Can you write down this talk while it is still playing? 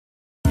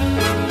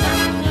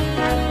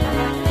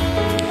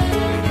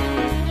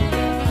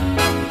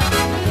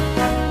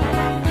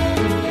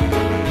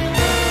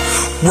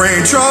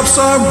Raindrops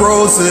on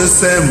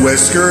roses and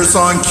whiskers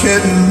on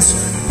kittens,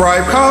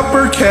 bright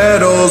copper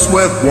kettles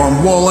with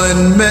warm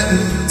woolen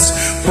mittens,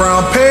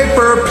 brown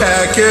paper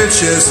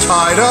packages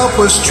tied up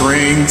with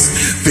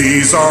strings.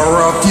 These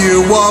are a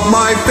few of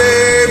my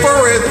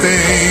favorite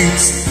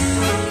things.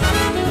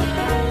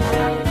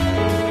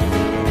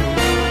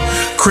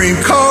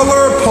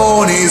 Cream-colored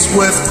ponies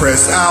with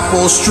crisp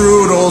apple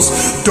strudels,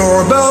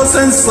 doorbells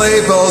and sleigh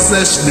bells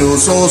and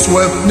schnoozles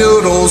with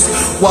noodles,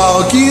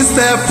 wild geese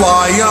that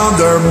fly on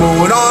their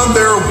moon on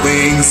their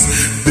wings.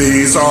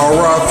 These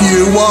are a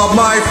few of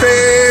my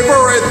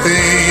favorite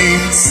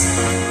things.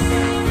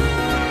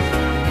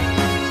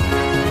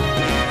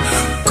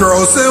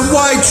 Girls in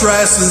white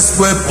dresses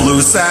with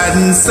blue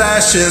satin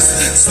sashes,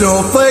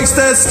 snowflakes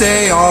that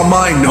stay on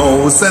my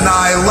nose and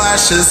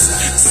eyelashes,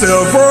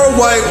 silver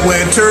white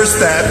winters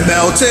that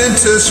melt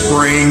into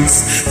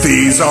springs.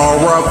 These are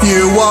a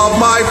few of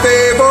my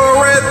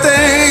favorite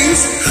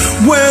things.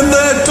 When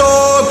the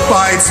dog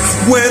bites,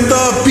 when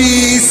the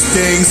bee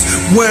stings,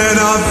 when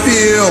I'm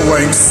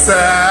feeling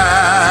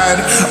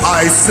sad,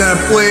 I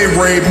simply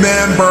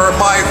remember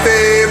my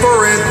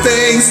favorite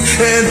things,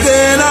 and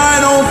then I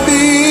don't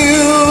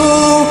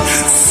feel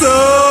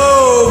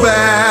so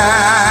bad.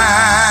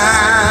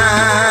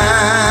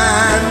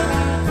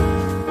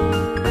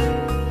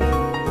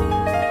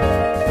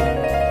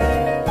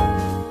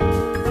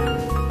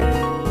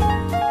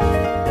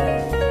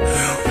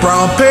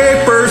 Brown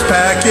papers,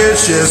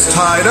 packages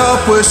tied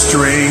up with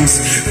strings.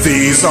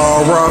 These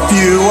are a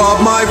few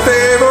of my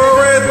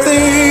favorite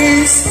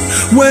things.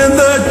 When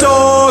the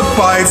dog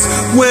bites,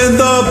 when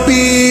the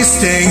bee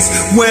stings,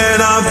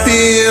 when I'm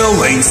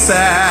feeling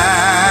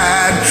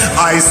sad,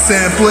 I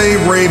simply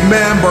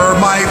remember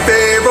my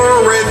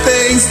favorite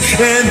things,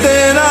 and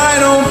then I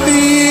don't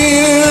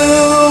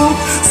feel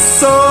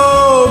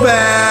so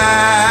bad.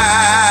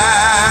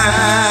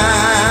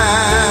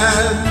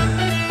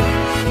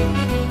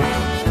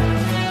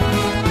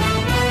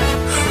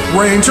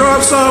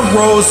 Raindrops on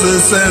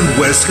roses and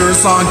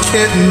whiskers on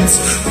kittens,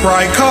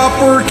 bright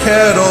copper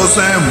kettles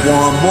and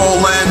warm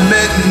woolen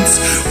mittens,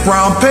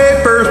 brown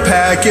paper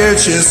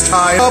packages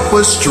tied up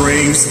with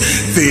strings.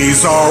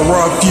 These are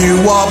a few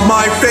of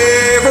my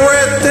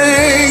favorite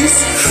things.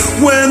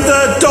 When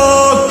the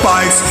dog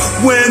bites,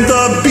 when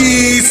the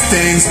bee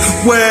stings,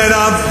 when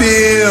I'm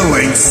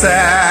feeling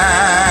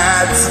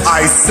sad,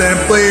 I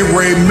simply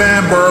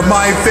remember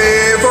my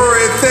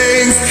favorite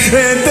things,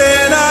 and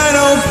then I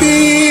don't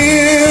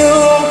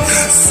feel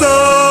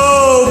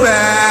so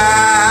bad.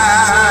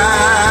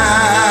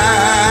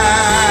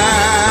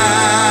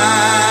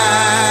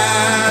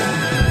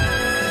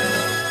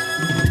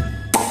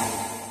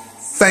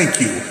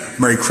 Thank you.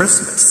 Merry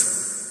Christmas.